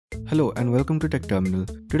Hello and welcome to Tech Terminal.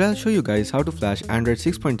 Today I'll show you guys how to flash Android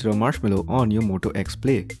 6.0 Marshmallow on your Moto X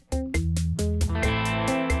Play.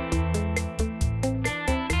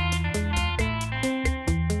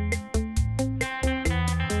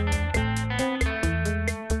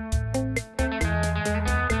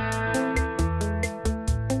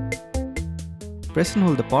 Press and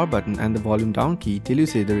hold the power button and the volume down key till you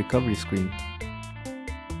see the recovery screen.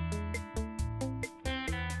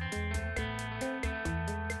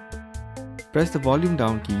 Press the volume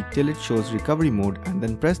down key till it shows recovery mode and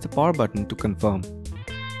then press the power button to confirm.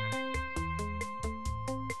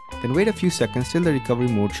 Then wait a few seconds till the recovery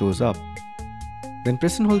mode shows up. Then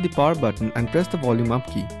press and hold the power button and press the volume up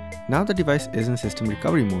key. Now the device is in system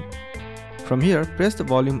recovery mode. From here, press the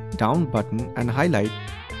volume down button and highlight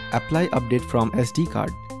Apply update from SD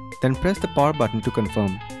card. Then press the power button to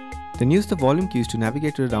confirm. Then use the volume keys to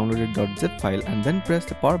navigate to the downloaded .zip file and then press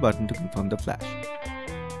the power button to confirm the flash.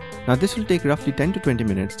 Now this will take roughly 10 to 20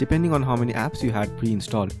 minutes depending on how many apps you had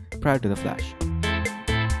pre-installed prior to the flash.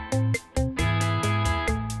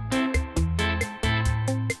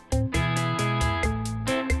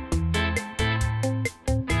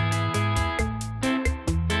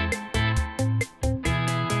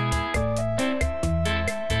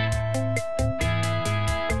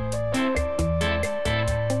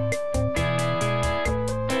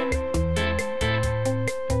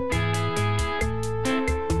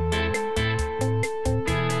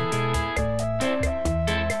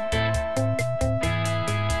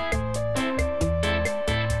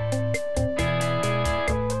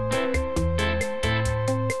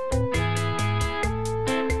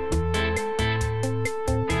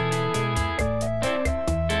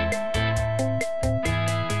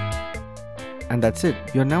 And that's it,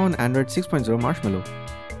 you're now on Android 6.0 Marshmallow.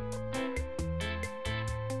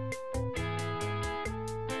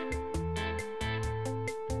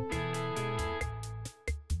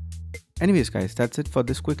 Anyways guys, that's it for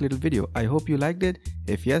this quick little video. I hope you liked it.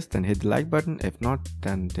 If yes, then hit the like button. If not,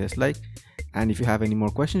 then dislike. And if you have any more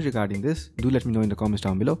questions regarding this, do let me know in the comments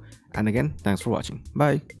down below. And again, thanks for watching.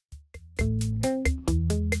 Bye.